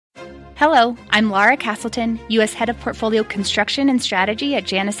Hello, I'm Laura Castleton, U.S. Head of Portfolio Construction and Strategy at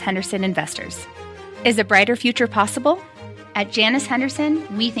Janus Henderson Investors. Is a brighter future possible? At Janus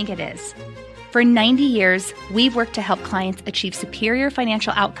Henderson, we think it is. For 90 years, we've worked to help clients achieve superior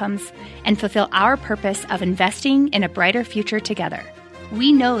financial outcomes and fulfill our purpose of investing in a brighter future together.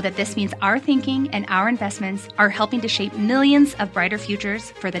 We know that this means our thinking and our investments are helping to shape millions of brighter futures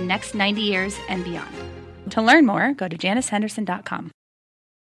for the next 90 years and beyond. To learn more, go to janushenderson.com.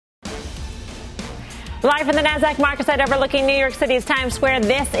 Live from the NASDAQ market site overlooking New York City's Times Square,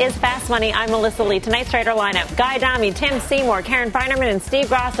 this is Fast Money. I'm Melissa Lee. Tonight's trader lineup: Guy Adami, Tim Seymour, Karen Feinerman, and Steve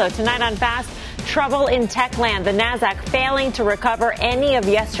Grasso. Tonight on Fast, trouble in tech land. The NASDAQ failing to recover any of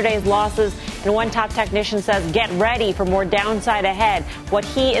yesterday's losses. And one top technician says, get ready for more downside ahead. What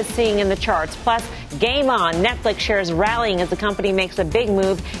he is seeing in the charts. Plus, Game On. Netflix shares rallying as the company makes a big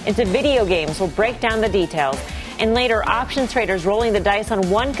move into video games. We'll break down the details. And later, options traders rolling the dice on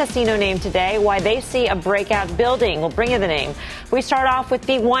one casino name today, why they see a breakout building. We'll bring you the name. We start off with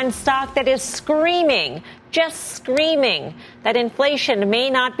the one stock that is screaming, just screaming, that inflation may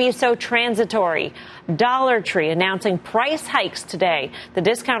not be so transitory. Dollar Tree announcing price hikes today. The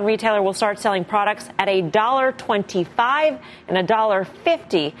discount retailer will start selling products at $1.25 and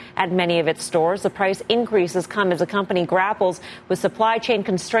 $1.50 at many of its stores. The price increases come as the company grapples with supply chain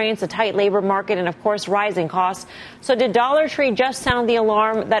constraints, a tight labor market, and, of course, rising costs. So did Dollar Tree just sound the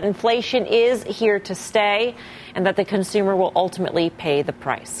alarm that inflation is here to stay and that the consumer will ultimately pay the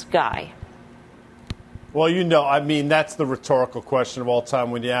price? Guy. Well, that's the rhetorical question of all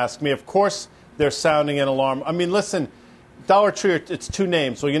time when you ask me. Of course, they're sounding an alarm. I mean, listen, Dollar Tree, it's two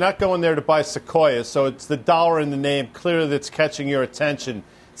names. Well, you're not going there to buy Sequoia, so it's the dollar in the name clearly that's catching your attention.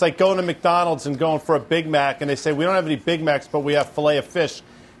 It's like going to McDonald's and going for a Big Mac, and they say, we don't have any Big Macs, but we have filet of fish.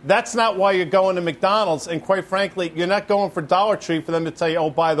 That's not why you're going to McDonald's, and quite frankly, you're not going for Dollar Tree for them to tell you, oh,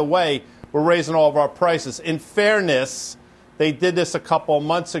 by the way, we're raising all of our prices. In fairness, they did this a couple of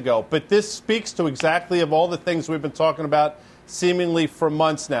months ago. But this speaks to exactly of all the things we've been talking about seemingly for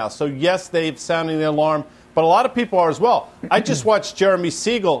months now. So, yes, they've sounded the alarm, but a lot of people are as well. I just watched Jeremy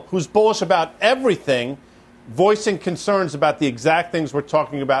Siegel, who's bullish about everything, voicing concerns about the exact things we're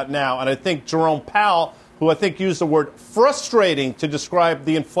talking about now. And I think Jerome Powell, who I think used the word frustrating to describe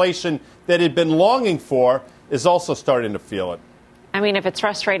the inflation that he'd been longing for, is also starting to feel it. I mean, if it's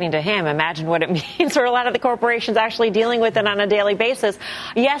frustrating to him, imagine what it means for a lot of the corporations actually dealing with it on a daily basis.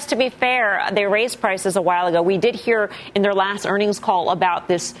 Yes, to be fair, they raised prices a while ago. We did hear in their last earnings call about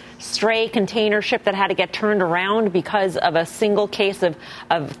this stray container ship that had to get turned around because of a single case of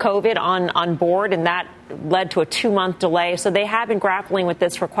COVID on board, and that led to a 2-month delay. So they have been grappling with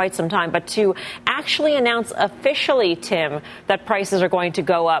this for quite some time. But to actually announce officially, Tim, that prices are going to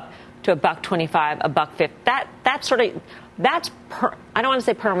go up to $1.25, $1.50, I don't want to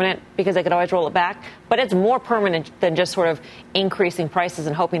say permanent because they could always roll it back, but it's more permanent than just sort of increasing prices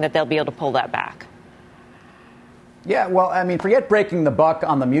and hoping that they'll be able to pull that back. Yeah, well, I mean, forget breaking the buck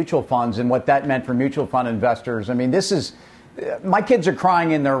on the mutual funds and what that meant for mutual fund investors. I mean, my kids are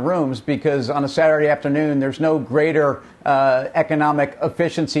crying in their rooms because on a Saturday afternoon, there's no greater economic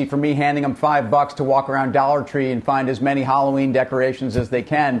efficiency for me handing them $5 to walk around Dollar Tree and find as many Halloween decorations as they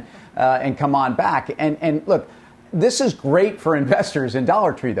can and come on back. And look, this is great for investors in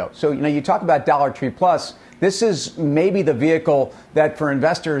Dollar Tree, though. So, you talk about Dollar Tree Plus. This is maybe the vehicle that for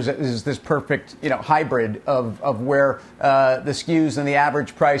investors is this perfect, hybrid of where the SKUs and the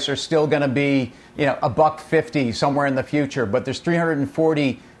average price are still going to be, $1.50 somewhere in the future. But there's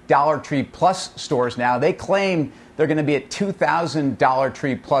 340 Dollar Tree Plus stores now. They claim they're going to be at 2,000 Dollar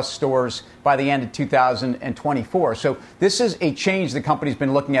Tree Plus stores by the end of 2024. So this is a change the company's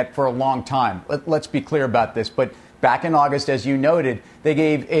been looking at for a long time. Let's be clear about this. But back in August, as you noted, they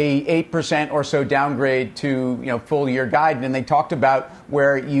gave a 8% or so downgrade to full year guide, and they talked about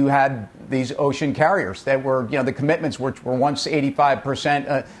where you had these ocean carriers that were the commitments were once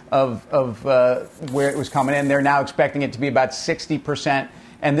 85% of where it was coming in. They're now expecting it to be about 60%.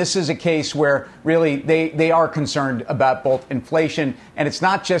 And this is a case where really they are concerned about both inflation, and it's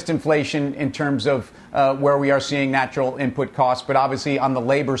not just inflation in terms of where we are seeing natural input costs, but obviously on the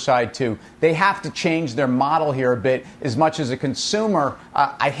labor side, too. They have to change their model here a bit. As much as a consumer,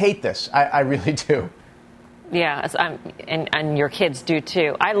 I hate this. I really do. Yeah, and your kids do,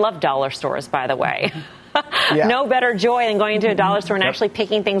 too. I love dollar stores, by the way. Yeah. No better joy than going into a dollar store and actually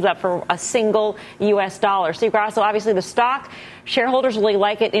picking things up for a single U.S. dollar. Steve Grasso, obviously the stock, shareholders really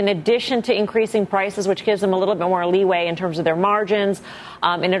like it in addition to increasing prices, which gives them a little bit more leeway in terms of their margins.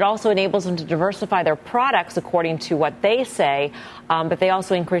 And it also enables them to diversify their products according to what they say. But they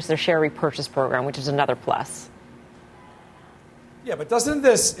also increase their share repurchase program, which is another plus. Yeah, but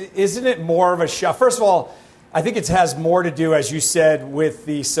isn't it more of a shock? First of all, I think it has more to do, as you said, with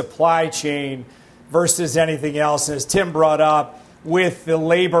the supply chain versus anything else. And as Tim brought up, with the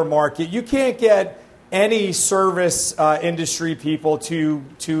labor market, you can't get any service industry people to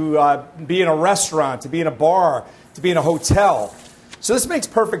be in a restaurant, to be in a bar, to be in a hotel. So this makes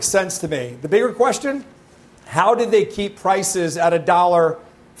perfect sense to me. The bigger question, how did they keep prices at $1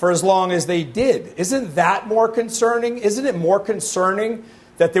 for as long as they did? Isn't that more concerning? Isn't it more concerning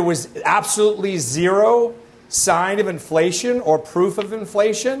that there was absolutely zero sign of inflation or proof of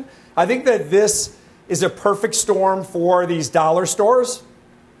inflation? I think that this is a perfect storm for these dollar stores.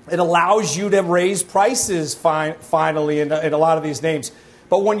 It allows you to raise prices finally in a lot of these names.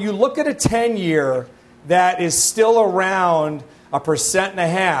 But when you look at a 10-year that is still around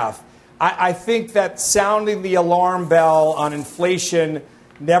 1.5%, I think that sounding the alarm bell on inflation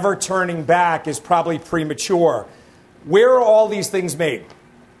never turning back is probably premature. Where are all these things made?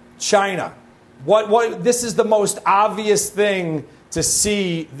 China. This is the most obvious thing to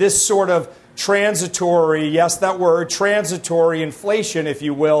see this sort of transitory, yes, that word, transitory inflation, if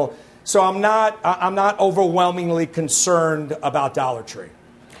you will. So I'm not overwhelmingly concerned about Dollar Tree.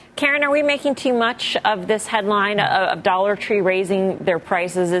 Karen, are we making too much of this headline of Dollar Tree raising their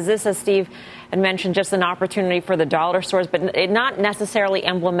prices? Is this, as Steve had mentioned, just an opportunity for the dollar stores, but not necessarily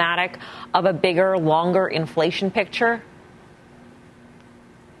emblematic of a bigger, longer inflation picture?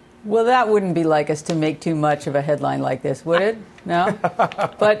 Well, that wouldn't be like us to make too much of a headline like this, would it? No?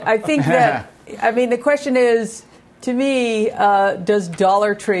 But I think that, the question is, to me, does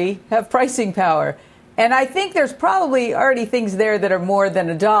Dollar Tree have pricing power? And I think there's probably already things there that are more than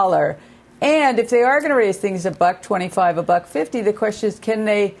 $1. And if they are going to raise things $1.25, $1.50, the question is, can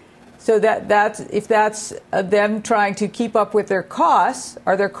they? So if that's them trying to keep up with their costs,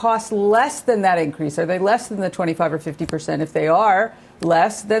 are their costs less than that increase? Are they less than the 25 or 50%? If they are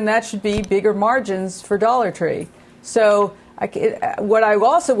less, then that should be bigger margins for Dollar Tree. So what I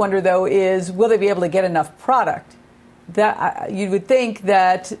also wonder, though, is will they be able to get enough product? That you would think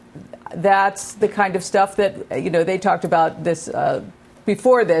that that's the kind of stuff that, they talked about this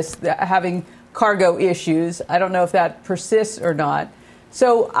before this, having cargo issues. I don't know if that persists or not.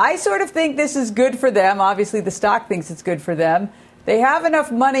 So I sort of think this is good for them. Obviously, the stock thinks it's good for them. They have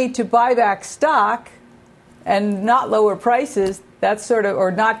enough money to buy back stock and not lower prices. That's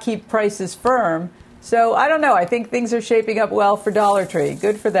or not keep prices firm. So I don't know. I think things are shaping up well for Dollar Tree.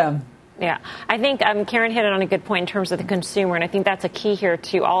 Good for them. Yeah, I think Karen hit it on a good point in terms of the consumer, and I think that's a key here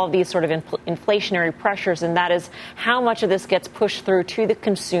to all of these sort of inflationary pressures, and that is how much of this gets pushed through to the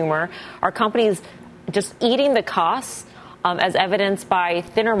consumer. Are companies just eating the costs, as evidenced by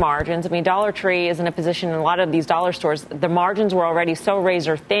thinner margins? I mean, Dollar Tree is in a position in a lot of these dollar stores, the margins were already so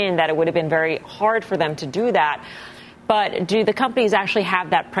razor thin that it would have been very hard for them to do that. But do the companies actually have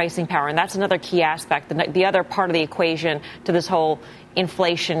that pricing power? And that's another key aspect, the other part of the equation to this whole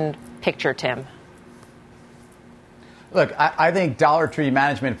inflation picture, Tim. Look, I think Dollar Tree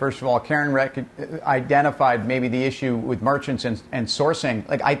management, first of all, Karen identified maybe the issue with merchants and sourcing.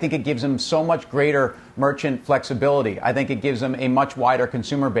 I think it gives them so much greater merchant flexibility. I think it gives them a much wider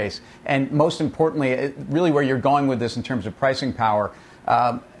consumer base. And most importantly, really where you're going with this in terms of pricing power,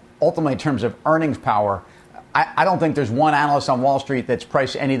 ultimately in terms of earnings power, I don't think there's one analyst on Wall Street that's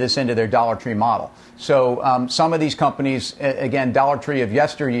priced any of this into their Dollar Tree model. So some of these companies, again, Dollar Tree of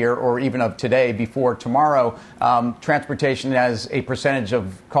yesteryear or even of today, before tomorrow, transportation as a percentage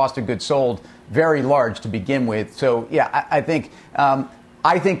of cost of goods sold, very large to begin with. So, yeah, I think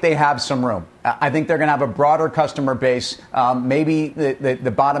they have some room. I think they're going to have a broader customer base. Maybe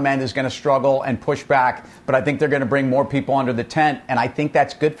the bottom end is going to struggle and push back, but I think they're going to bring more people under the tent, and I think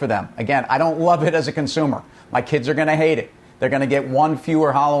that's good for them. Again, I don't love it as a consumer. My kids are going to hate it. They're going to get one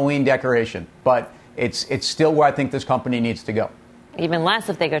fewer Halloween decoration, but it's still where I think this company needs to go. Even less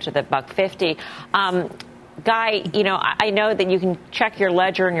if they go to the $1.50. Guy, I know that you can check your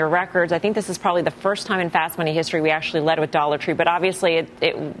ledger and your records. I think this is probably the first time in Fast Money history we actually led with Dollar Tree. But obviously,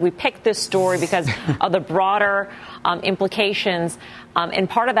 we picked this story because of the broader implications. And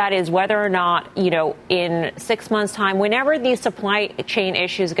part of that is whether or not, in 6 months' time, whenever these supply chain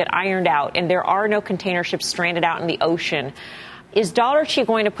issues get ironed out and there are no container ships stranded out in the ocean, is Dollar Tree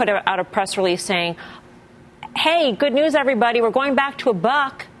going to put out a press release saying, hey, good news, everybody, we're going back to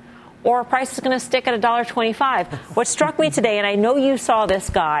 $1? Or price is going to stick at $1.25. What struck me today, and I know you saw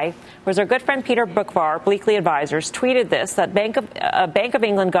this, Guy, was our good friend Peter Boockvar, Bleakley Advisors, tweeted this, that Bank of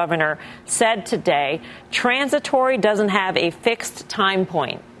England governor said today, transitory doesn't have a fixed time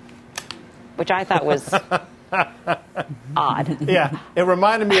point, which I thought was Odd. Yeah, it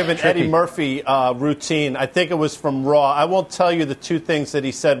reminded me of an Eddie Murphy routine. I think it was from Raw. I won't tell you the two things that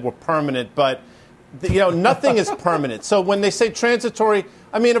he said were permanent, but nothing is permanent. So when they say transitory,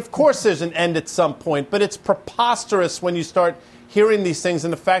 I mean, of course there's an end at some point, but it's preposterous when you start hearing these things.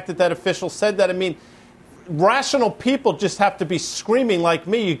 And the fact that that official said that, I mean, rational people just have to be screaming like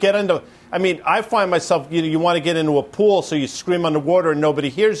me. You get into, I mean, I find myself, you want to get into a pool, so you scream underwater and nobody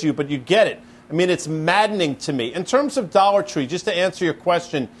hears you, but you get it. I mean, it's maddening to me. In terms of Dollar Tree, just to answer your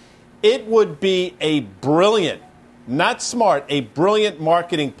question, it would be a brilliant, not smart, a brilliant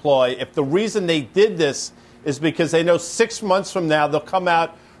marketing ploy if the reason they did this is because they know 6 months from now they'll come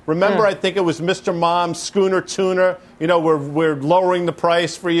out. Remember, I think it was Mr. Mom's Schooner Tuner. We're lowering the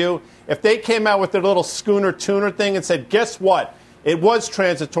price for you. If they came out with their little Schooner Tuner thing and said, guess what? It was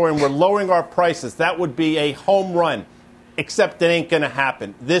transitory and we're lowering our prices, that would be a home run. Except it ain't going to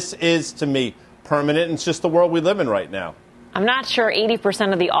happen. This is, to me, permanent, and it's just the world we live in right now. I'm not sure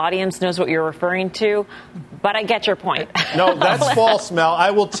 80% of the audience knows what you're referring to, but I get your point. No, that's false, Mel.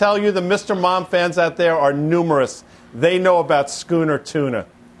 I will tell you the Mr. Mom fans out there are numerous. They know about Schooner Tuna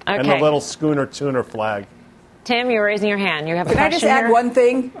and the little Schooner Tuna flag. Tim, you're raising your hand. You have a question. Can I just add one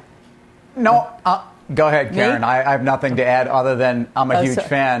thing? No. Go ahead, Karen. I have nothing to add other than I'm a huge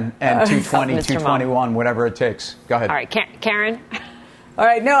fan, and 220, 221, whatever it takes. Go ahead. All right, Karen. All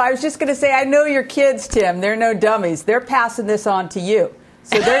right, no, I was just going to say, I know your kids, Tim. They're no dummies. They're passing this on to you.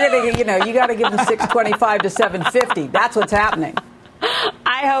 So they're going to, you got to give them $6.25 to $7.50. That's what's happening.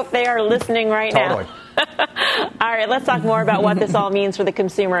 I hope they are listening right now. All right, let's talk more about what this all means for the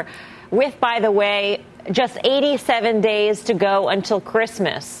consumer. With, by the way, just 87 days to go until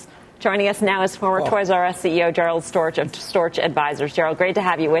Christmas. Joining us now is former Toys R Us CEO Gerald Storch of Storch Advisors. Gerald, great to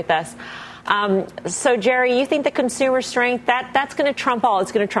have you with us. So, Jerry, you think the consumer strength, that's going to trump all?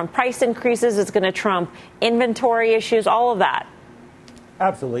 It's going to trump price increases. It's going to trump inventory issues, all of that.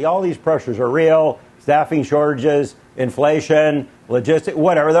 Absolutely. All these pressures are real. Staffing shortages, inflation, logistics,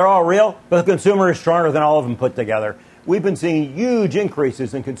 whatever. They're all real. But the consumer is stronger than all of them put together. We've been seeing huge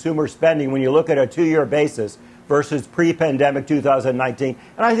increases in consumer spending when you look at a 2-year basis versus pre-pandemic 2019.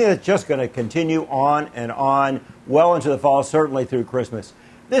 And I think it's just going to continue on and on well into the fall, certainly through Christmas.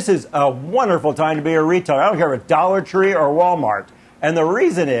 This is a wonderful time to be a retailer. I don't care if it's Dollar Tree or Walmart. And the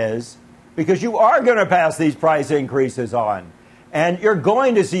reason is because you are going to pass these price increases on. And you're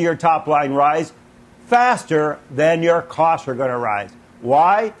going to see your top line rise faster than your costs are going to rise.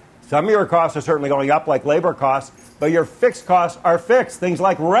 Why? Some of your costs are certainly going up, like labor costs, but your fixed costs are fixed, things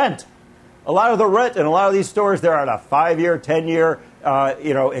like rent. A lot of the rent in a lot of these stores, they're on a 5-year, 10-year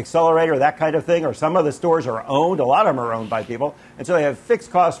accelerator, that kind of thing, or some of the stores are owned. A lot of them are owned by people. And so they have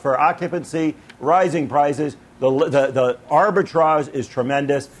fixed costs for occupancy, rising prices. The arbitrage is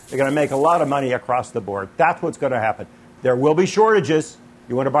tremendous. They're going to make a lot of money across the board. That's what's going to happen. There will be shortages.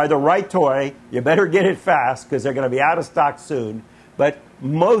 You want to buy the right toy, you better get it fast because they're going to be out of stock soon. But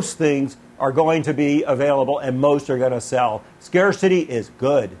most things are going to be available and most are going to sell. Scarcity is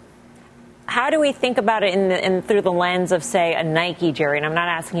good. How do we think about it through the lens of, say, a Nike, Jerry? And I'm not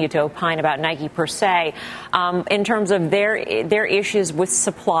asking you to opine about Nike per se. In terms of their issues with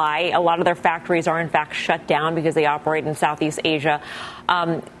supply, a lot of their factories are, in fact, shut down because they operate in Southeast Asia.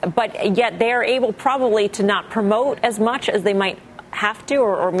 But yet they are able probably to not promote as much as they might have to,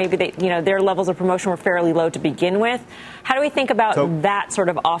 or maybe their levels of promotion were fairly low to begin with. How do we think about that sort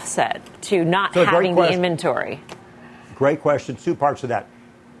of offset to not having the inventory? Great question. 2 parts of that.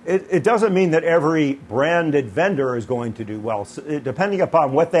 It doesn't mean that every branded vendor is going to do well. Depending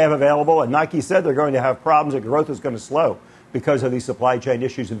upon what they have available, and Nike said they're going to have problems and growth is going to slow because of these supply chain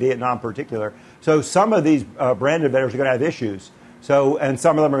issues in Vietnam in particular. So some of these branded vendors are going to have issues. And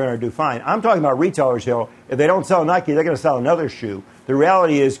some of them are going to do fine. I'm talking about retailers here. If they don't sell Nike, they're going to sell another shoe. The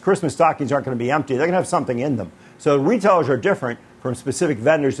reality is Christmas stockings aren't going to be empty. They're going to have something in them. So retailers are different from specific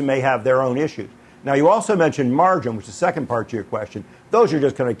vendors who may have their own issues. Now, you also mentioned margin, which is the second part to your question. Those are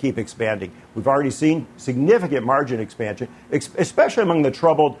just going to keep expanding. We've already seen significant margin expansion, especially among the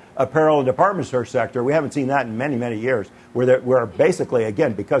troubled apparel and department store sector. We haven't seen that in many, many years, where basically,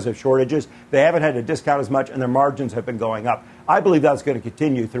 again, because of shortages, they haven't had to discount as much and their margins have been going up. I believe that's going to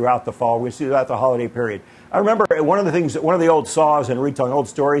continue throughout the fall. We'll see that the holiday period. I remember one of the old saws in retailing, old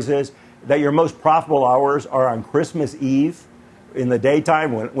stories is that your most profitable hours are on Christmas Eve in the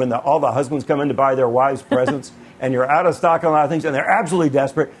daytime when all the husbands come in to buy their wives presents and you're out of stock on a lot of things and they're absolutely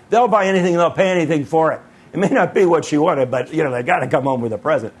desperate. They'll buy anything and they'll pay anything for it. It may not be what she wanted, but they got to come home with a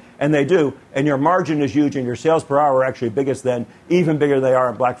present. And they do. And your margin is huge, and your sales per hour are actually even bigger than they are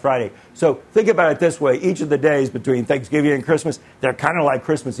on Black Friday. So think about it this way. Each of the days between Thanksgiving and Christmas, they're kind of like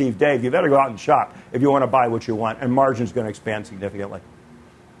Christmas Eve day. You better go out and shop if you want to buy what you want, and margin's going to expand significantly.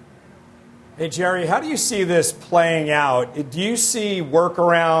 Hey, Jerry, how do you see this playing out? Do you see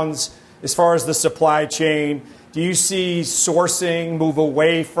workarounds as far as the supply chain? Do you see sourcing move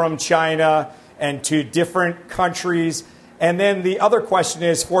away from China and to different countries? And then the other question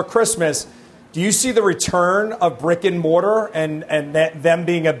is, for Christmas, do you see the return of brick and mortar and them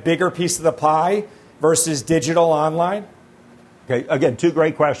being a bigger piece of the pie versus digital online? Okay, again, two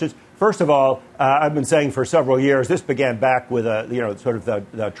great questions. First of all, I've been saying for several years, this began back with sort of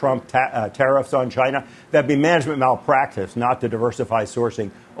the Trump tariffs on China. That'd be management malpractice not to diversify sourcing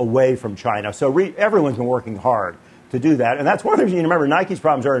away from China. So everyone's been working hard to do that. And that's one of the things you remember. Nike's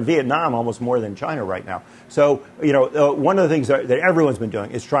problems are in Vietnam almost more than China right now. So, one of the things that everyone's been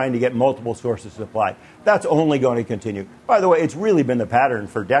doing is trying to get multiple sources of supply. That's only going to continue. By the way, it's really been the pattern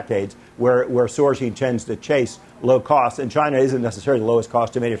for decades where sourcing tends to chase low costs, and China isn't necessarily the lowest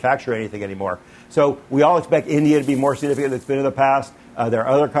cost to manufacture anything anymore. So we all expect India to be more significant than it's been in the past. There are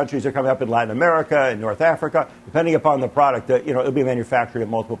other countries that are coming up in Latin America and North Africa. Depending upon the product, it'll be manufactured in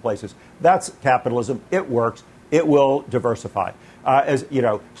multiple places. That's capitalism. It works. It will diversify.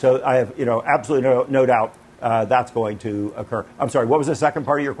 So I have absolutely no doubt that's going to occur. I'm sorry, what was the second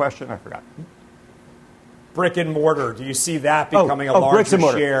part of your question? I forgot. Brick and mortar. Do you see that becoming a larger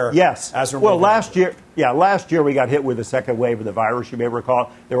share? Yes. As we're well, last year we got hit with the second wave of the virus. You may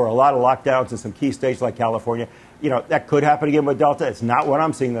recall there were a lot of lockdowns in some key states like California. That could happen again with Delta. It's not what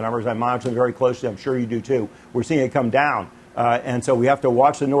I'm seeing the numbers. I monitor them very closely. I'm sure you do too. We're seeing it come down, and so we have to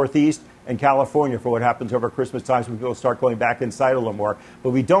watch the Northeast and California for what happens over Christmas time when people start going back inside a little more. But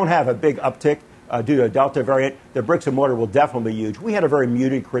we don't have a big uptick due to a Delta variant. The bricks and mortar will definitely be huge. We had a very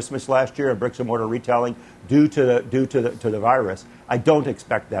muted Christmas last year in bricks and mortar retailing due to the virus. I don't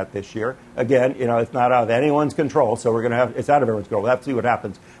expect that this year. Again, it's not out of anyone's control, so it's out of everyone's control. We'll have to see what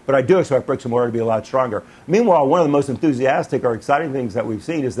happens. But I do expect bricks and mortar to be a lot stronger. Meanwhile, one of the most enthusiastic or exciting things that we've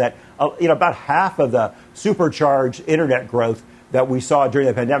seen is that about half of the supercharged internet growth that we saw during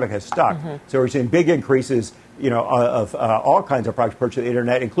the pandemic has stuck. Mm-hmm. So we're seeing big increases, of all kinds of products purchased on the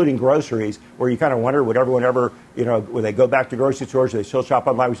internet, including groceries, where you kind of wonder, would everyone ever, when they go back to grocery stores, do they still shop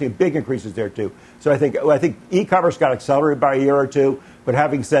online? We're seeing big increases there too. So I think e-commerce got accelerated by a year or two. But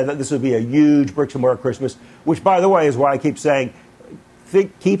having said that, this will be a huge bricks and mortar Christmas, which, by the way, is why I keep saying,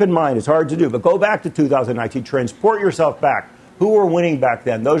 keep in mind, it's hard to do, but go back to 2019, transport yourself back. Who were winning back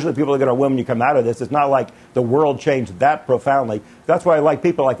then? Those are the people that are going to win when you come out of this. It's not like the world changed that profoundly. That's why I like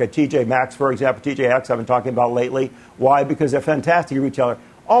people like a TJ Maxx, for example, TJX I've been talking about lately. Why? Because they're a fantastic retailer,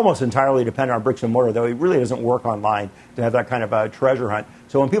 almost entirely dependent on bricks and mortar, though it really doesn't work online to have that kind of a treasure hunt.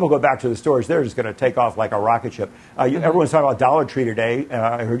 So when people go back to the stores, they're just going to take off like a rocket ship. Everyone's talking about Dollar Tree today.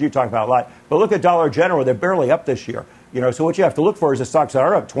 I heard you talk about it a lot. But look at Dollar General. They're barely up this year. So what you have to look for is the stocks that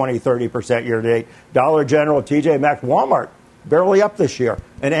are up 20, 30% year to date. Dollar General, TJ Maxx, Walmart. Barely up this year,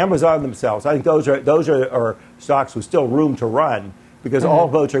 and Amazon themselves. I think those are stocks with still room to run because all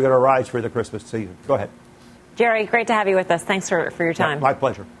boats are going to rise for the Christmas season. Go ahead. Jerry, great to have you with us. Thanks for your time. My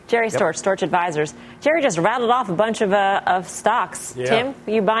pleasure. Jerry Storch, Storch Advisors. Jerry just rattled off a bunch of stocks. Yeah. Tim,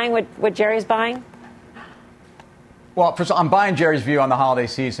 are you buying what Jerry's buying? Well, first of all, I'm buying Jerry's view on the holiday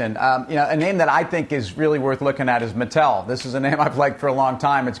season. A name that I think is really worth looking at is Mattel. This is a name I've liked for a long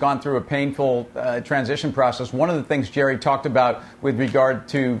time. It's gone through a painful transition process. One of the things Jerry talked about with regard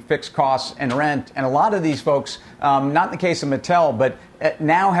to fixed costs and rent, and a lot of these folks, not in the case of Mattel, but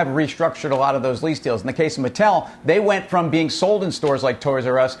now have restructured a lot of those lease deals. In the case of Mattel, they went from being sold in stores like Toys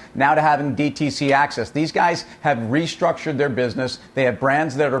R Us now to having DTC access. These guys have restructured their business. They have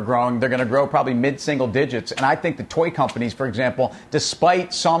brands that are growing. They're going to grow probably mid-single digits. And I think the toy companies, for example,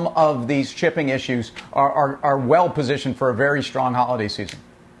 despite some of these shipping issues, are well positioned for a very strong holiday season.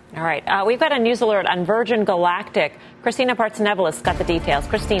 All right. We've got a news alert on Virgin Galactic. Christina Partsinevelos got the details.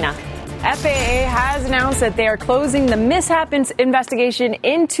 Christina. FAA has announced that they are closing the mishap investigation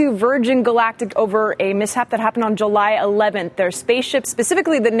into Virgin Galactic over a mishap that happened on July 11th. Their spaceship,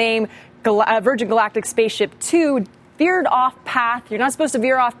 specifically the name Virgin Galactic Spaceship 2, veered off path. You're not supposed to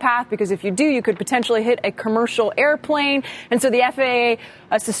veer off path because if you do, you could potentially hit a commercial airplane. And so the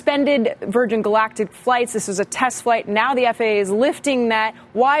FAA suspended Virgin Galactic flights. This was a test flight. Now the FAA is lifting that.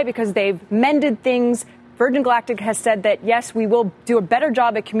 Why? Because they've mended things. Virgin Galactic has said that, yes, we will do a better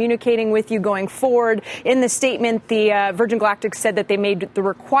job at communicating with you going forward. In the statement, the Virgin Galactic said that they made the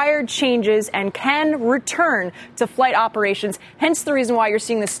required changes and can return to flight operations, hence the reason why you're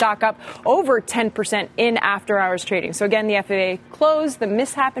seeing the stock up over 10% in after-hours trading. So, again, the FAA closed the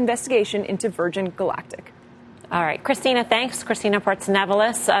mishap investigation into Virgin Galactic. All right. Christina, thanks. Christina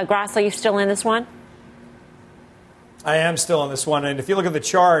Portnevelis. Grasso, you still in this one? I am still on this one. And if you look at the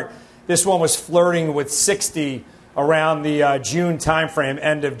chart, this one was flirting with 60 around the June timeframe,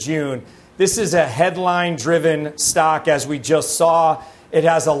 end of June. This is a headline-driven stock, as we just saw. It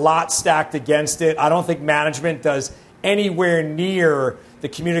has a lot stacked against it. I don't think management does anywhere near the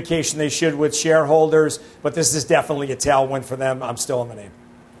communication they should with shareholders, but this is definitely a tailwind for them. I'm still in the name.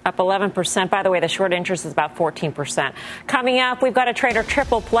 Up 11%. By the way, the short interest is about 14%. Coming up, we've got a trader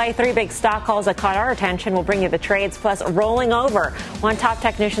triple play. 3 big stock calls that caught our attention. We'll bring you the trades, plus rolling over. One top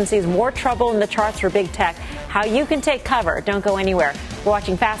technician sees more trouble in the charts for big tech. How you can take cover. Don't go anywhere. We're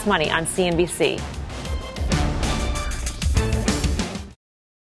watching Fast Money on CNBC.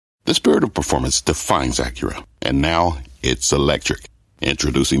 The spirit of performance defines Acura, and now it's electric.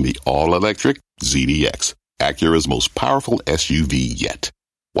 Introducing the all-electric ZDX, Acura's most powerful SUV yet.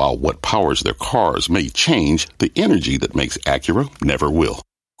 While what powers their cars may change, the energy that makes Acura never will.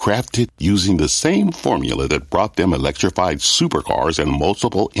 Crafted using the same formula that brought them electrified supercars and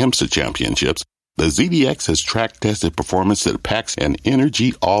multiple IMSA championships, the ZDX has track-tested performance that packs an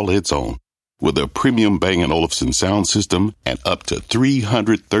energy all its own. With a premium Bang & Olufsen sound system and up to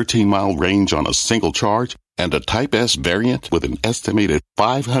 313-mile range on a single charge, and a Type S variant with an estimated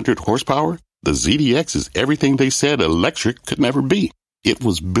 500 horsepower, the ZDX is everything they said electric could never be. It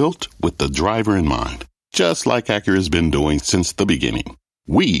was built with the driver in mind, just like Acura's been doing since the beginning.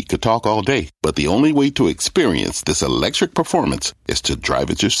 We could talk all day, but the only way to experience this electric performance is to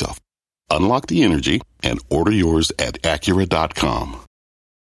drive it yourself. Unlock the energy and order yours at Acura.com.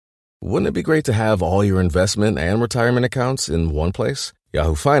 Wouldn't it be great to have all your investment and retirement accounts in one place?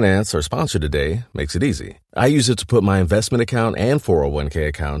 Yahoo Finance, our sponsor today, makes it easy. I use it to put my investment account and 401k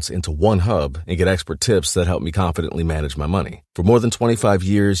accounts into one hub and get expert tips that help me confidently manage my money. For more than 25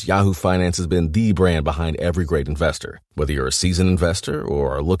 years, Yahoo Finance has been the brand behind every great investor. Whether you're a seasoned investor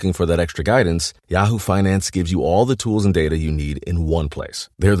or are looking for that extra guidance, Yahoo Finance gives you all the tools and data you need in one place.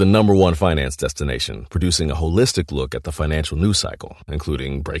 They're the #1 finance destination, producing a holistic look at the financial news cycle,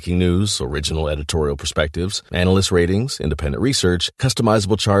 including breaking news, original editorial perspectives, analyst ratings, independent research,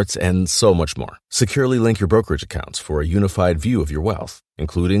 customizable charts, and so much more. Securely link your brokerage accounts for a unified view of your wealth,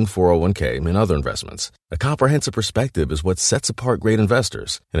 including 401k and other investments. A comprehensive perspective is what sets apart great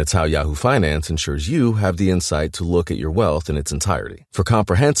investors, and it's how Yahoo Finance ensures you have the insight to look at your wealth in its entirety. For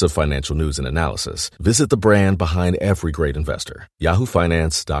comprehensive financial news and analysis, visit the brand behind every great investor,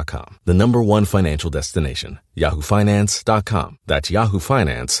 yahoofinance.com, the #1 financial destination, yahoofinance.com. That's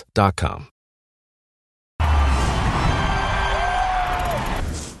yahoofinance.com.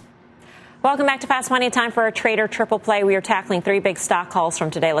 Welcome back to Fast Money. Time for a trader triple play. We are tackling 3 big stock calls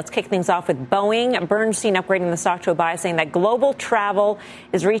from today. Let's kick things off with Boeing. Bernstein upgrading the stock to a buy, saying that global travel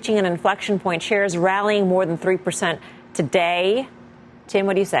is reaching an inflection point. Shares rallying more than 3% today. Tim,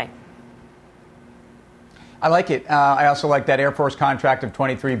 what do you say? I like it. I also like that Air Force contract of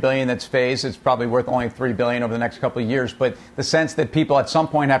 $23 billion that's phased. It's probably worth only $3 billion over the next couple of years. But the sense that people at some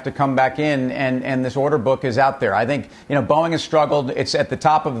point have to come back in and this order book is out there. I think, Boeing has struggled. It's at the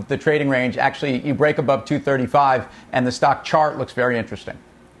top of the trading range. Actually, you break above 235 and the stock chart looks very interesting.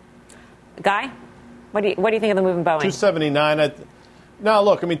 Guy, what do you think of the move in Boeing? 279. Now,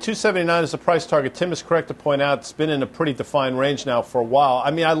 look, 279 is a price target. Tim is correct to point out it's been in a pretty defined range now for a while.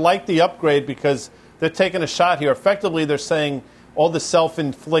 I like the upgrade because they're taking a shot here. Effectively, they're saying all the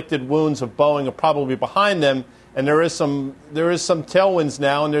self-inflicted wounds of Boeing are probably behind them, and there is some tailwinds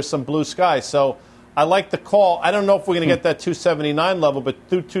now, and there's some blue sky. So I like the call. I don't know if we're going to get that 279 level, but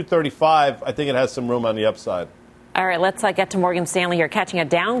through 235, I think it has some room on the upside. All right, let's get to Morgan Stanley here, catching a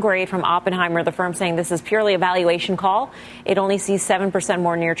downgrade from Oppenheimer, the firm saying this is purely a valuation call. It only sees 7%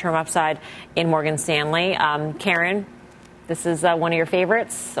 more near-term upside in Morgan Stanley. Karen, this is one of your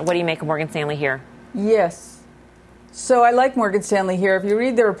favorites. What do you make of Morgan Stanley here? Yes. So I like Morgan Stanley here. If you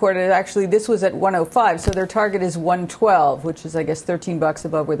read the report, this was at 105, so their target is 112, which is, I guess, $13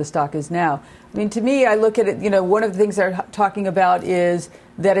 above where the stock is now. To me, I look at it, one of the things they're talking about is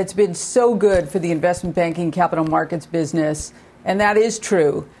that it's been so good for the investment banking capital markets business, and that is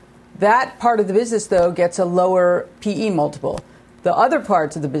true. That part of the business, though, gets a lower PE multiple. The other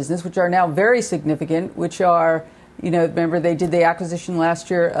parts of the business, which are now very significant, which are, remember they did the acquisition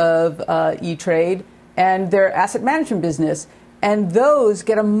last year of E-Trade and their asset management business. And those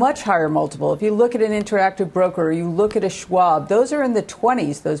get a much higher multiple. If you look at an Interactive Broker or you look at a Schwab, those are in the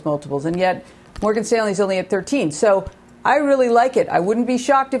 20s, those multiples. And yet Morgan Stanley's only at 13. So I really like it. I wouldn't be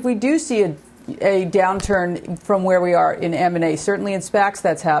shocked if we do see a downturn from where we are in M&A. Certainly in SPACs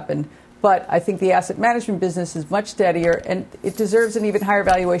that's happened. But I think the asset management business is much steadier, and it deserves an even higher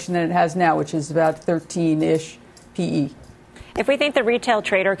valuation than it has now, which is about 13-ish PE. If we think the retail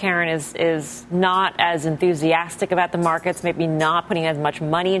trader, Karen, is not as enthusiastic about the markets, maybe not putting as much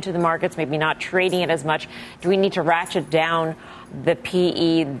money into the markets, maybe not trading it as much, do we need to ratchet down the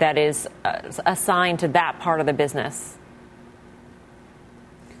PE that is assigned to that part of the business?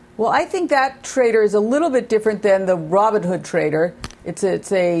 Well, I think that trader is a little bit different than the Robinhood trader. It's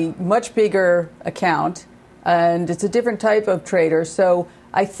a much bigger account, and it's a different type of trader. So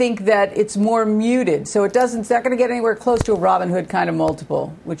I think that it's more muted. So it's not going to get anywhere close to a Robinhood kind of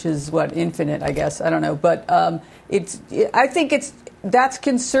multiple, which is what, infinite, I guess. I don't know. But I think that's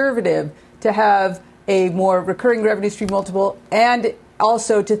conservative to have a more recurring revenue stream multiple, and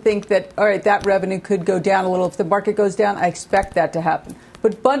also to think that, all right, that revenue could go down a little. If the market goes down, I expect that to happen.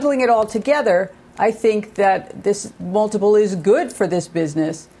 But bundling it all together, I think that this multiple is good for this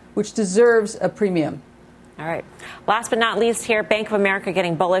business, which deserves a premium. All right. Last but not least here, Bank of America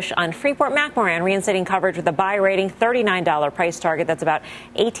getting bullish on Freeport-McMoRan, reinstating coverage with a buy rating, $39 price target. That's about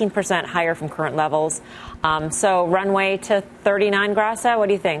 18% higher from current levels. So runway to 39, Grasso, what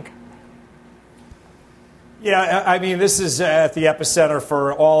do you think? Yeah, I mean, this is at the epicenter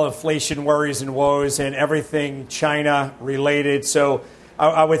for all inflation worries and woes and everything China related. So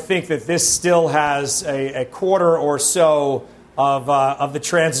I would think that this still has a quarter or so of the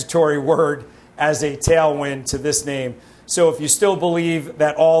transitory word as a tailwind to this name. So if you still believe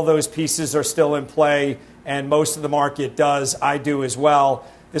that all those pieces are still in play, and most of the market does, I do as well,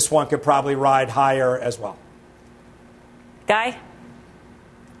 this one could probably ride higher as well. Guy?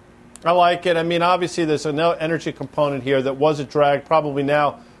 I like it. I mean, obviously, there's an energy component here that was a drag, probably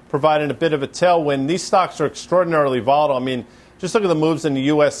now providing a bit of a tailwind. These stocks are extraordinarily volatile. I mean, just look at the moves in the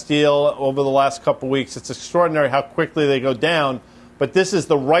U.S. Steel over the last couple of weeks. It's extraordinary how quickly they go down. But this is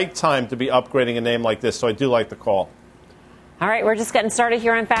the right time to be upgrading a name like this, so I do like the call. All right, we're just getting started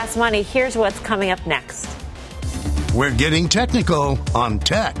here on Fast Money. Here's what's coming up next. We're getting technical on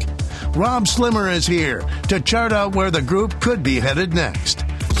tech. Rob Slimmer is here to chart out where the group could be headed next.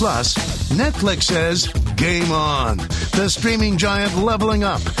 Plus, Netflix says, game on. The streaming giant leveling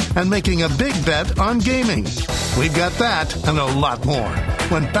up and making a big bet on gaming. We've got that and a lot more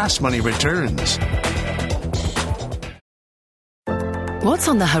when Fast Money returns. What's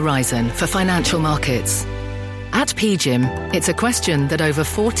on the horizon for financial markets? At PGIM, it's a question that over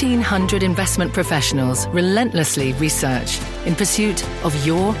 1,400 investment professionals relentlessly research in pursuit of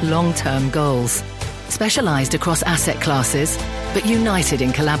your long-term goals. Specialized across asset classes, but united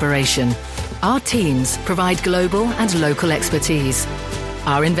in collaboration, our teams provide global and local expertise.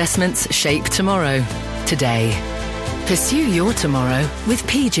 Our investments shape tomorrow, today. Pursue your tomorrow with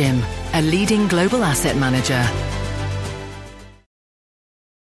PGIM, a leading global asset manager.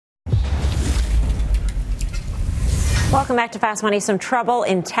 Welcome back to Fast Money. Some trouble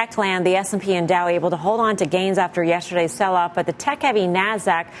in tech land. The S&P and Dow able to hold on to gains after yesterday's sell-off, but the tech-heavy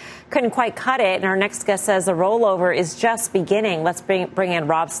NASDAQ couldn't quite cut it. And our next guest says the rollover is just beginning. Let's bring in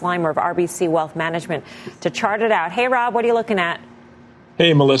Rob Slimer of RBC Wealth Management to chart it out. Hey, Rob, what are you looking at?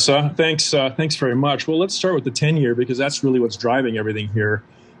 Hey, Melissa. Thanks very much. Well, let's start with the 10-year because that's really what's driving everything here,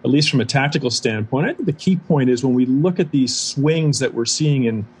 at least from a tactical standpoint. I think the key point is when we look at these swings that we're seeing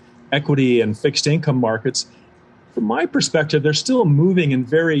in equity and fixed income markets, from my perspective, they're still moving in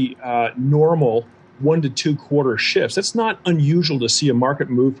very normal 1 to 2 quarter shifts. That's not unusual to see a market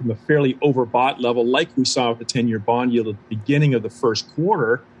move from a fairly overbought level like we saw with the 10-year bond yield at the beginning of the first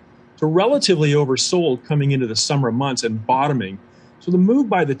quarter to relatively oversold coming into the summer months and bottoming. So the move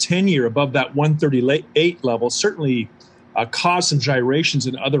by the 10-year above that 138 level certainly caused some gyrations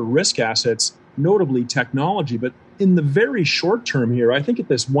in other risk assets, notably technology. But in the very short term here, I think at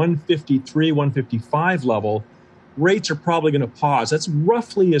this 153, 155 level, rates are probably going to pause. That's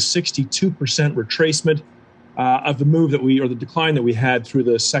roughly a 62% retracement of the move that or the decline that we had through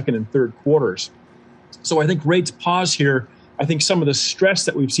the second and third quarters. So I think rates pause here. I think some of the stress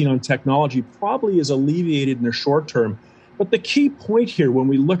that we've seen on technology probably is alleviated in the short term. But the key point here, when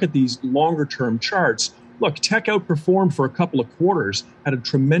we look at these longer term charts, look, tech outperformed for a couple of quarters, had a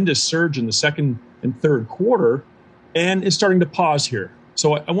tremendous surge in the second and third quarter, and is starting to pause here.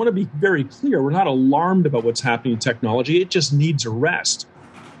 So I want to be very clear. We're not alarmed about what's happening in technology. It just needs a rest.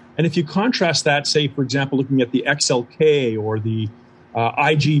 And if you contrast that, say, for example, looking at the XLK or the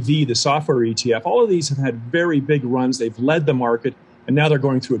IGV, the software ETF. All of these have had very big runs. They've led the market, and now they're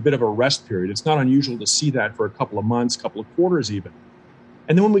going through a bit of a rest period. It's not unusual to see that for a couple of months, couple of quarters even.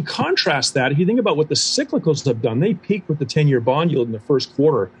 And then when we contrast that, if you think about what the cyclicals have done, they peaked with the 10-year bond yield in the first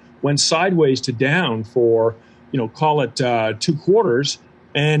quarter, went sideways to down for, call it 2 quarters,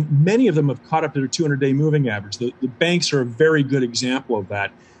 and many of them have caught up to their 200-day moving average. The banks are a very good example of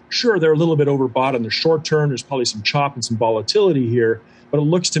that. Sure, they're a little bit overbought in the short term. There's probably some chop and some volatility here, but it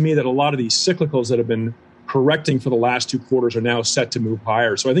looks to me that a lot of these cyclicals that have been correcting for the last 2 quarters are now set to move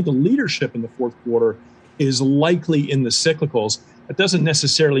higher. So I think the leadership in the fourth quarter is likely in the cyclicals. That doesn't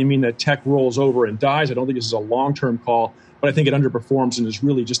necessarily mean that tech rolls over and dies. I don't think this is a long-term call, but I think it underperforms and is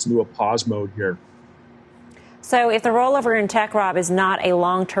really just into a pause mode here. So if the rollover in tech, Rob, is not a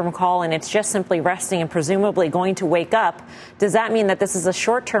long-term call and it's just simply resting and presumably going to wake up, does that mean that this is a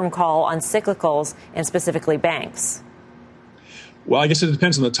short-term call on cyclicals and specifically banks? Well, I guess it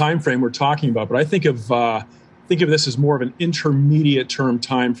depends on the time frame we're talking about, but I think of this as more of an intermediate-term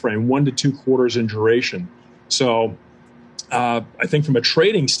time frame, 1 to 2 quarters in duration. So I think from a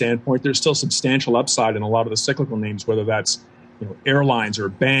trading standpoint, there's still substantial upside in a lot of the cyclical names, whether that's airlines or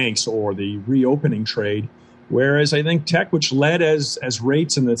banks or the reopening trade. Whereas I think tech, which led as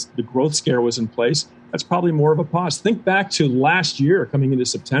rates and the growth scare was in place, that's probably more of a pause. Think back to last year coming into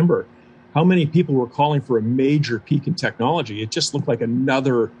September. How many people were calling for a major peak in technology? It just looked like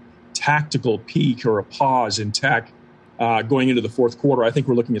another tactical peak or a pause in tech going into the fourth quarter. I think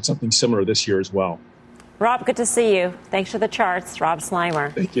we're looking at something similar this year as well. Rob, good to see you. Thanks for the charts. Rob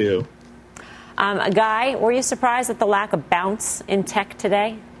Slimer. Thank you. Guy, were you surprised at the lack of bounce in tech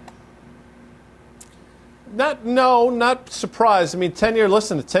today? Not surprised. I mean, 10-year,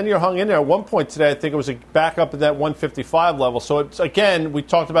 listen, the 10-year hung in there. At one point today, I think it was back up at that 155 level. So, again, we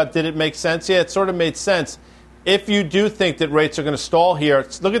talked about, did it make sense? Yeah, it sort of made sense. If you do think that rates are going to stall here,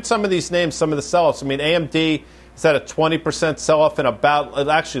 look at some of these names, some of the sell-offs. I mean, AMD is at a 20% sell-off in about,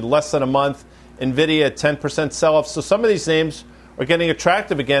 actually less than a month. NVIDIA, 10% sell-off. So some of these names are getting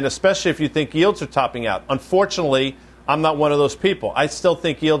attractive again, especially if you think yields are topping out. Unfortunately, I'm not one of those people. I still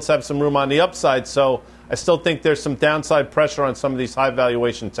think yields have some room on the upside, so I still think there's some downside pressure on some of these high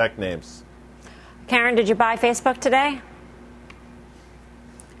valuation tech names. Karen, did you buy Facebook today?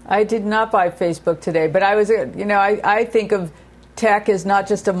 I did not buy Facebook today, but I think of tech as not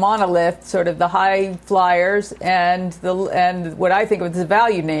just a monolith, sort of the high flyers and what I think of as the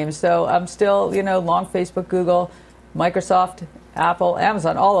value names. So I'm still, long Facebook, Google, Microsoft, Apple,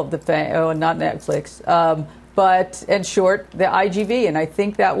 Amazon, all of the not Netflix. And short the IGV, and I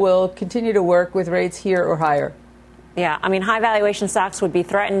think that will continue to work with rates here or higher. Yeah, I mean, high valuation stocks would be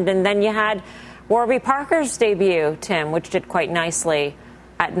threatened, and then you had Warby Parker's debut, Tim, which did quite nicely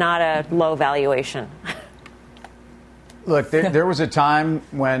at not a low valuation. Look, there was a time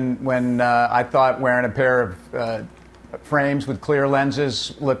when I thought wearing a pair of frames with clear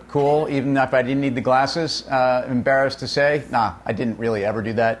lenses looked cool, even if I didn't need the glasses. Embarrassed to say, I didn't really ever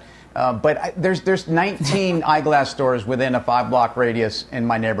do that. But there's 19 eyeglass stores within a 5-block radius in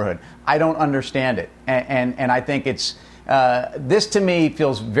my neighborhood. I don't understand it, and I think it's this to me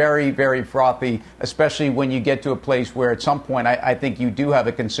feels very, very frothy, especially when you get to a place where at some point I think you do have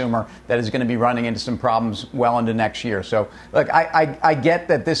a consumer that is going to be running into some problems well into next year. So look, I get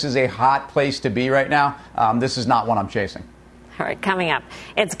that this is a hot place to be right now. This is not one I'm chasing. All right, coming up,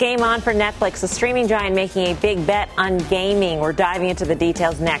 it's game on for Netflix, the streaming giant making a big bet on gaming. We're diving into the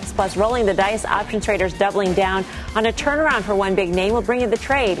details next. Plus, rolling the dice, option traders doubling down on a turnaround for one big name. We'll bring you the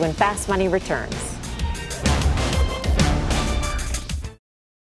trade when Fast Money returns.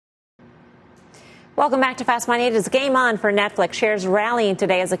 Welcome back to Fast Money. It is game on for Netflix. Shares rallying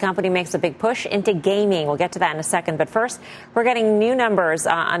today as the company makes a big push into gaming. We'll get to that in a second. But first, we're getting new numbers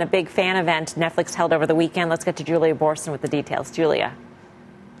on a big fan event Netflix held over the weekend. Let's get to Julia Boorstin with the details. Julia.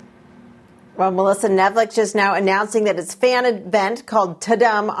 Well, Melissa, Netflix just now announcing that its fan event called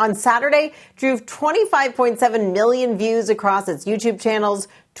Tadum on Saturday drew 25.7 million views across its YouTube channels,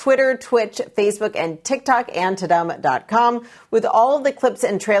 Twitter, Twitch, Facebook, and TikTok, and Tadum.com, with all of the clips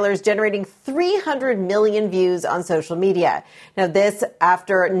and trailers generating 300 million views on social media. Now, this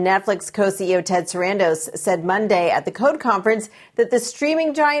after Netflix co-CEO Ted Sarandos said Monday at the Code Conference that the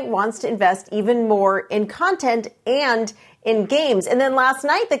streaming giant wants to invest even more in content and in games. And then last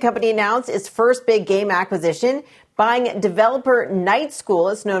night, the company announced its first big game acquisition, buying developer Night School.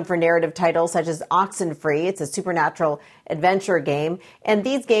 It's known for narrative titles such as Oxenfree. It's a supernatural adventure game. And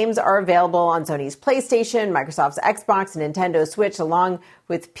these games are available on Sony's PlayStation, Microsoft's Xbox, and Nintendo Switch, along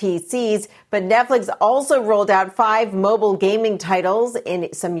with PCs. But Netflix also rolled out 5 mobile gaming titles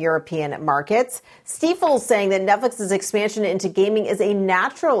in some European markets. Stifel's saying that Netflix's expansion into gaming is a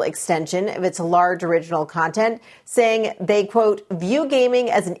natural extension of its large original content, saying they, quote, view gaming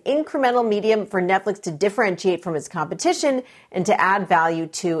as an incremental medium for Netflix to differentiate from its competition and to add value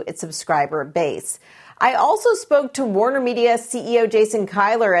to its subscriber base. I also spoke to Warner Media CEO Jason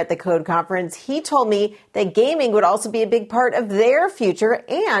Kilar at the Code Conference. He told me that gaming would also be a big part of their future,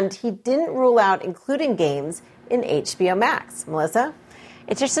 and he didn't rule out including games in HBO Max. Melissa?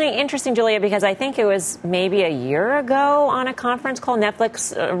 It's just interesting, Julia, because I think it was maybe a year ago on a conference call,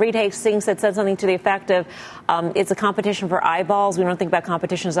 Netflix, Reed Hastings had said something to the effect of it's a competition for eyeballs. We don't think about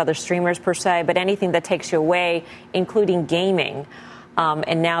competition as other streamers per se, but anything that takes you away, including gaming.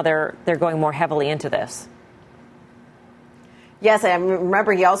 And now they're going more heavily into this. Yes, I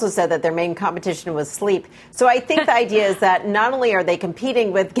remember he also said that their main competition was sleep. So I think the idea is that not only are they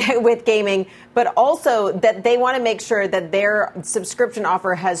competing with gaming, but also that they want to make sure that their subscription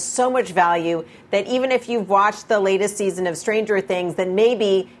offer has so much value that even if you've watched the latest season of Stranger Things, then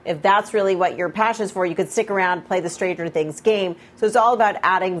maybe if that's really what your passion is for, you could stick around, play the Stranger Things game. So it's all about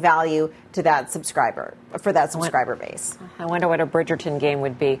adding value to that subscriber base. I wonder what a Bridgerton game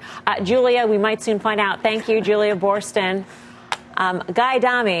would be. Julia, we might soon find out. Thank you, Julia Boorstin. Guy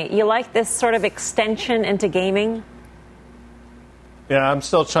Adami, you like this sort of extension into gaming? Yeah, I'm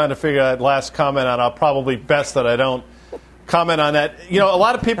still trying to figure that last comment out. I'll probably best that I don't comment on that. You know, a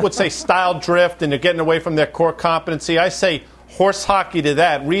lot of people would say style drift and they're getting away from their core competency. I say horse hockey to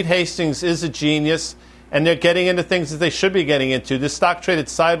that. Reed Hastings is a genius, and they're getting into things that they should be getting into. This stock traded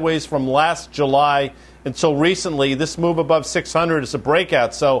sideways from last July until recently. This move above 600 is a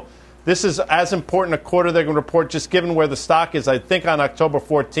breakout. So this is as important a quarter they're going to report, just given where the stock is, I think, on October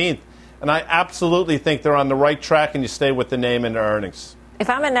 14th. And I absolutely think they're on the right track, and you stay with the name and their earnings. If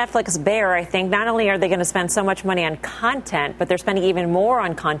I'm a Netflix bear, I think not only are they going to spend so much money on content, but they're spending even more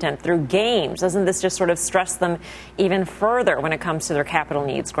on content through games. Doesn't this just sort of stress them even further when it comes to their capital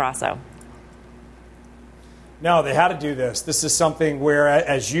needs, Grasso? No, they had to do this. This is something where,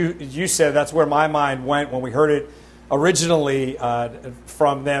 as you said, that's where my mind went when we heard it originally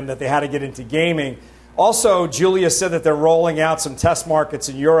from them, that they had to get into gaming. Also, Julia said that they're rolling out some test markets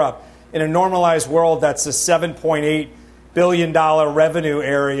in Europe. In a normalized world, that's a $7.8 billion revenue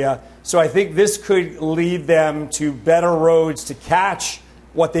area. So I think this could lead them to better roads to catch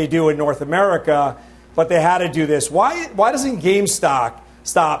what they do in North America, but they had to do this. Why doesn't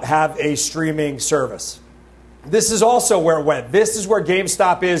GameStop have a streaming service? This is also where it went. This is where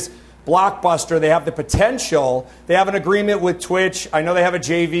GameStop is. Blockbuster, they have the potential. They have an agreement with Twitch. I know they have a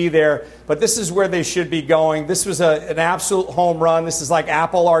JV there, but this is where they should be going. This was an absolute home run. This is like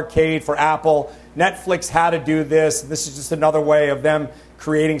Apple Arcade for Apple. Netflix had to do this. This is just another way of them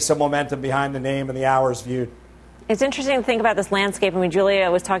creating some momentum behind the name and the hours viewed. It's interesting to think about this landscape. I mean, Julia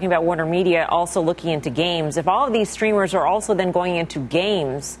was talking about Warner Media also looking into games. If all of these streamers are also then going into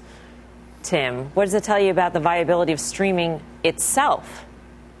games, Tim, what does it tell you about the viability of streaming itself?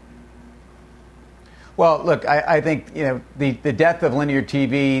 Well, look, I think the death of linear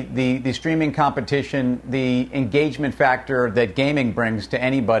TV, the streaming competition, the engagement factor that gaming brings to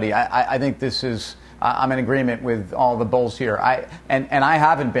anybody. I think this is. I'm in agreement with all the bulls here. I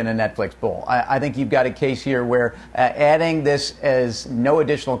haven't been a Netflix bull. I think you've got a case here where adding this as no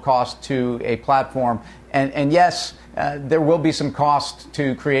additional cost to a platform, and yes, there will be some cost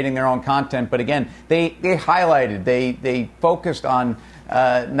to creating their own content. But again, they highlighted, they focused on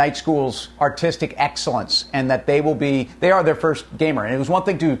Night School's artistic excellence, and that they are their first gamer. And it was one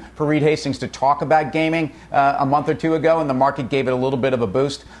thing for Reed Hastings to talk about gaming a month or two ago, and the market gave it a little bit of a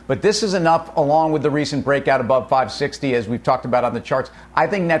boost. But this is enough, along with the recent breakout above 560, as we've talked about on the charts. I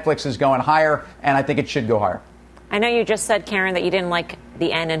think Netflix is going higher, and I think it should go higher. I know you just said, Karen, that you didn't like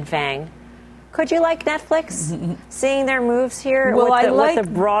the N in FANG. Could you like Netflix seeing their moves here? Well, what the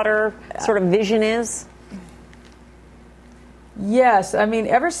broader sort of vision is? Yes, I mean,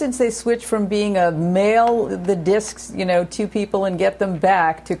 ever since they switched from being a mail the discs, to people and get them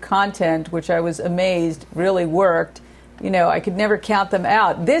back, to content, which I was amazed really worked, I could never count them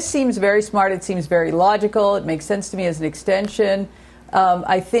out. This seems very smart. It seems very logical. It makes sense to me as an extension.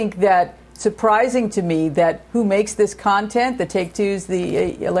 I think that surprising to me that who makes this content, the Take-Two's,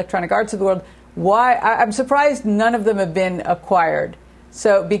 the Electronic Arts of the world, why? I'm surprised none of them have been acquired.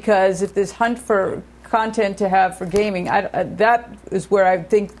 So, because if this hunt for content to have for gaming, that is where I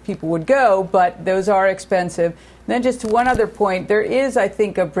think people would go, but those are expensive. And then just to one other point, there is, I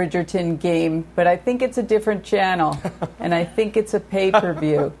think, a Bridgerton game, but I think it's a different channel, and I think it's a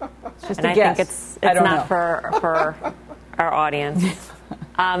pay-per-view. It's just and a I guess. think it's not for our audience.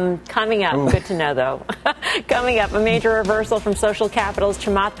 Coming up, good to know, though. Coming up, a major reversal from Social Capital's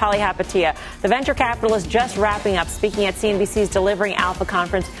Chamath Palihapitiya. The venture capitalist just wrapping up, speaking at CNBC's Delivering Alpha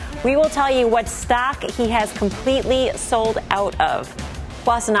conference. We will tell you what stock he has completely sold out of.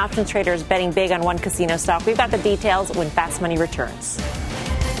 Plus, an options trader is betting big on one casino stock. We've got the details when Fast Money returns.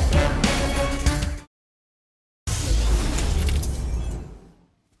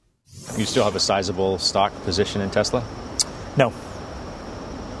 You still have a sizable stock position in Tesla? No.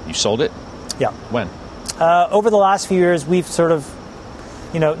 You sold it? Yeah. When? Over the last few years, we've sort of,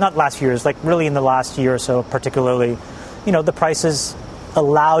 not last few years, like really in the last year or so particularly, the prices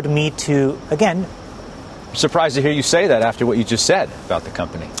allowed me to, again. I'm surprised to hear you say that after what you just said about the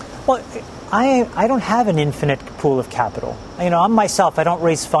company. Well, I don't have an infinite pool of capital. I'm myself. I don't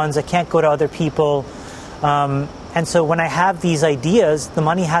raise funds. I can't go to other people. And so when I have these ideas, the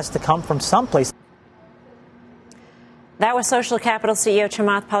money has to come from someplace. That was Social Capital CEO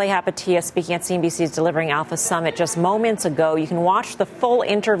Chamath Palihapitiya speaking at CNBC's Delivering Alpha Summit just moments ago. You can watch the full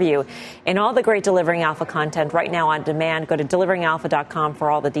interview and all the great Delivering Alpha content right now on demand. Go to deliveringalpha.com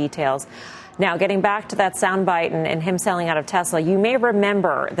for all the details. Now, getting back to that soundbite and him selling out of Tesla, you may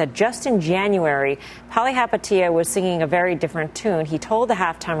remember that just in January, Palihapitiya was singing a very different tune. He told the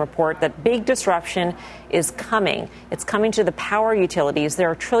Halftime Report that big disruption is coming. It's coming to the power utilities. There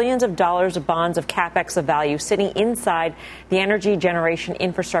are trillions of dollars of bonds of capex of value sitting inside the energy generation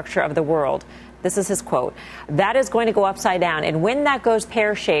infrastructure of the world. This is his quote. That is going to go upside down. And when that goes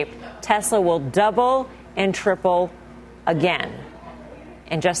pear-shaped, Tesla will double and triple again.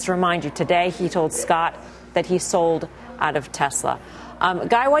 And just to remind you, today he told Scott that he sold out of Tesla.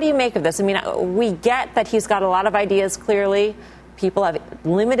 Guy, what do you make of this? I mean, we get that he's got a lot of ideas, clearly. People have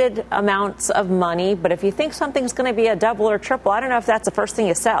limited amounts of money. But if you think something's going to be a double or triple, I don't know if that's the first thing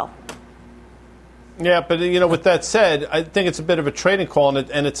you sell. Yeah, but, with that said, I think it's a bit of a trading call,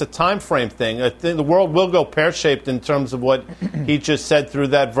 and it's a time frame thing. I think the world will go pear-shaped in terms of what he just said through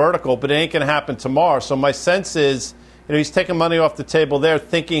that vertical, but it ain't going to happen tomorrow. So my sense is, he's taking money off the table there,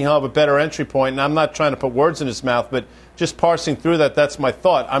 thinking he'll have a better entry point. And I'm not trying to put words in his mouth, but just parsing through that, that's my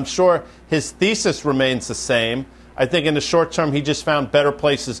thought. I'm sure his thesis remains the same. I think in the short term, he just found better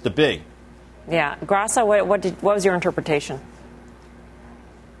places to be. Yeah. Grasso, what was your interpretation?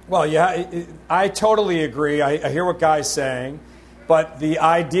 Well, yeah, I totally agree. I hear what Guy's saying. But the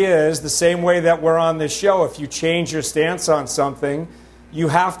idea is the same way that we're on this show. If you change your stance on something, you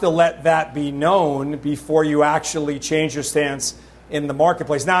have to let that be known before you actually change your stance in the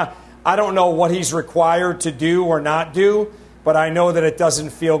marketplace. Now, I don't know what he's required to do or not do, but I know that it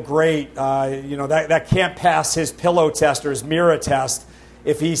doesn't feel great. That can't pass his pillow test or his mirror test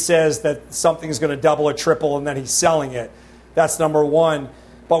if he says that something's going to double or triple and then he's selling it. That's number one.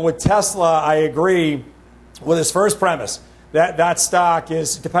 But with Tesla, I agree with his first premise. That stock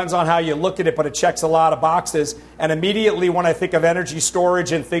depends on how you look at it, but it checks a lot of boxes. And immediately when I think of energy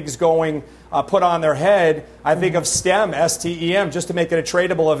storage and things going put on their head, I think of STEM, S-T-E-M, just to make it a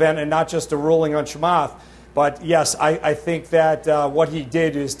tradable event and not just a ruling on Chamath. But yes, I think that what he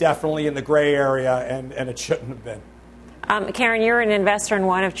did is definitely in the gray area, and it shouldn't have been. Karen, you're an investor in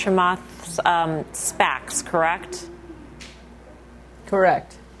one of Chamath's SPACs, correct?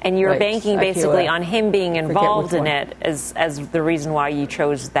 Correct. And you're banking basically on him being involved in it as the reason why you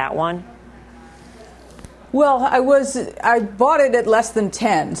chose that one? Well, I bought it at less than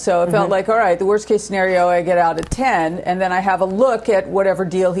 10, so it felt like, all right, the worst case scenario, I get out at 10, and then I have a look at whatever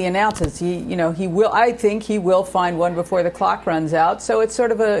deal he announces. I think he will find one before the clock runs out. So it's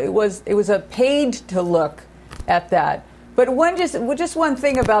sort of it was a paid to look at that. But just one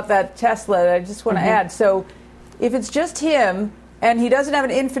thing about that Tesla that I just want to add. So if it's just him, and he doesn't have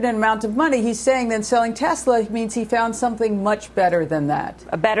an infinite amount of money, he's saying then selling Tesla means he found something much better than that.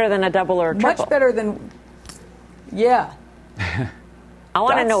 Better than a double or a triple. Much better than, yeah. I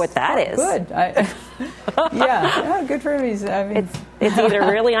want to know what that is. Good. Yeah, good for him. It's either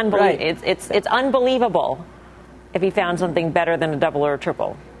really unbelievable. Right. It's unbelievable if he found something better than a double or a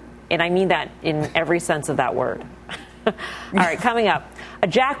triple. And I mean that in every sense of that word. All right, coming up, a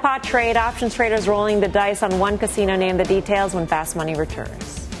jackpot trade. Options traders rolling the dice on one casino name. The details when Fast Money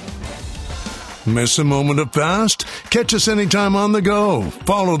returns. Miss a moment of Fast? Catch us anytime on the go.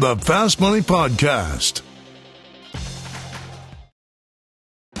 Follow the Fast Money Podcast.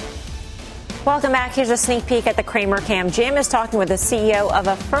 Welcome back. Here's a sneak peek at the Cramer Cam. Jim is talking with the CEO of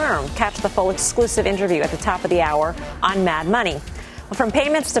Affirm. Catch the full exclusive interview at the top of the hour on Mad Money. From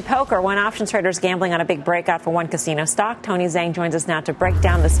payments to poker, one options trader is gambling on a big breakout for one casino stock. Tony Zhang joins us now to break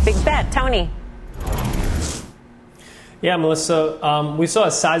down this big bet. Tony. Yeah, Melissa, we saw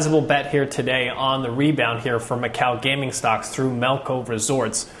a sizable bet here today on the rebound here for Macau gaming stocks through Melco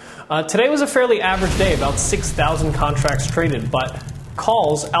Resorts. Today was a fairly average day, about 6,000 contracts traded, but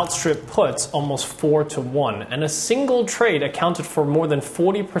calls outstripped puts almost 4-1, and a single trade accounted for more than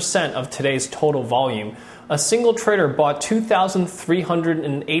 40% of today's total volume. A single trader bought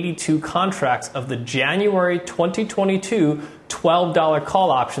 2,382 contracts of the January 2022 $12 call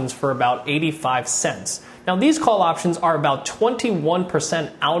options for about 85 cents. Now, these call options are about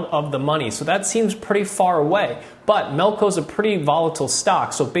 21% out of the money, so that seems pretty far away. But Melco's a pretty volatile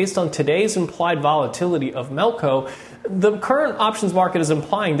stock, so based on today's implied volatility of Melco, the current options market is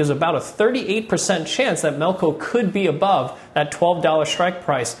implying there's about a 38% chance that Melco could be above that $12 strike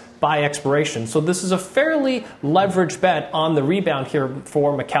price by expiration. So this is a fairly leveraged bet on the rebound here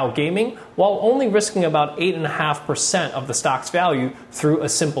for Macau gaming, while only risking about 8.5% of the stock's value through a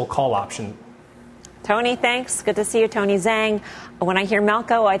simple call option. Tony, thanks. Good to see you, Tony Zhang. When I hear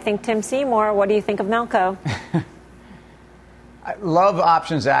Melco, I think Tim Seymour. What do you think of Melco? I love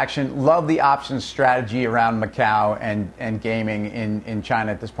options action, love the options strategy around Macau and gaming in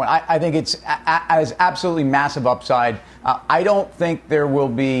China at this point. I think it's absolutely massive upside. I don't think there will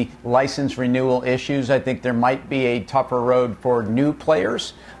be license renewal issues. I think there might be a tougher road for new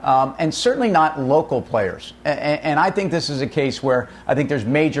players, and certainly not local players. And I think this is a case where I think there's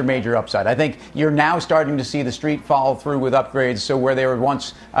major upside. I think you're now starting to see the street follow through with upgrades. So where they were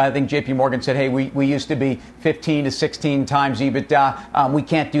once, I think JP Morgan said, hey, we used to be 15 to 16 times EBITDA. We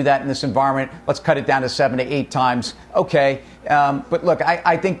can't do that in this environment. Let's cut it down to 7 to 8 times. Okay. But look,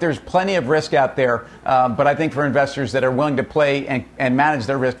 I think there's plenty of risk out there. But I think for investors that are willing to play and manage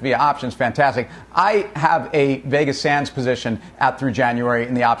their risk via options, fantastic. I have a Vegas Sands position out through January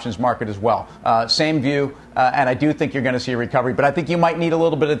in the options market as well. Same view. And I do think you're going to see a recovery. But I think you might need a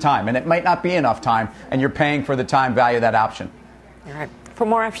little bit of time. And it might not be enough time. And you're paying for the time value of that option. All right. For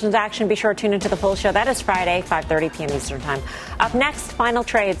more options action, be sure to tune into the full show. That is Friday, 5:30 p.m. Eastern Time. Up next, final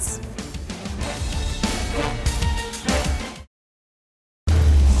trades.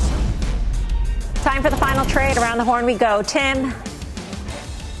 Time for the final trade. Around the horn we go. Tim.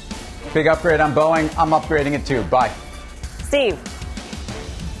 Big upgrade on Boeing. I'm upgrading it too. Bye. Steve.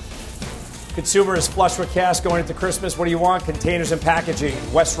 Consumer is flush with cash going into Christmas. What do you want? Containers and packaging.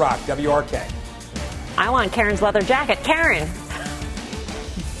 WestRock, WRK. I want Karen's leather jacket. Karen.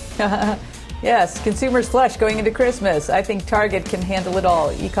 Yes, consumers flush going into Christmas. I think Target can handle it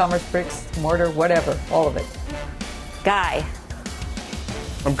all. E-commerce, bricks, mortar, whatever. All of it. Guy.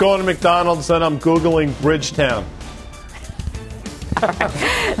 I'm going to McDonald's and I'm Googling Bridgetown. All right.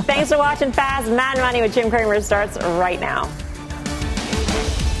 Thanks for watching Fast Mad Money with Jim Cramer starts right now.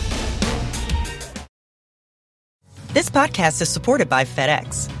 This podcast is supported by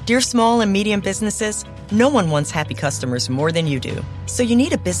FedEx. Dear small and medium businesses, no one wants happy customers more than you do. So you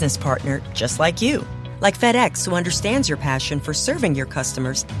need a business partner just like you. Like FedEx, who understands your passion for serving your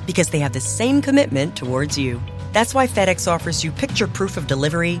customers because they have the same commitment towards you. That's why FedEx offers you picture proof of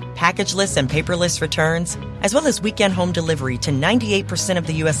delivery, packageless and paperless returns, as well as weekend home delivery to 98% of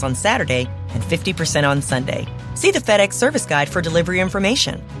the U.S. on Saturday and 50% on Sunday. See the FedEx service guide for delivery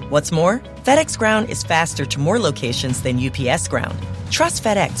information. What's more, FedEx Ground is faster to more locations than UPS Ground. Trust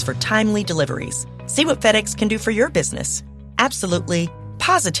FedEx for timely deliveries. See what FedEx can do for your business. Absolutely,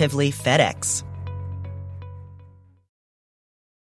 positively FedEx.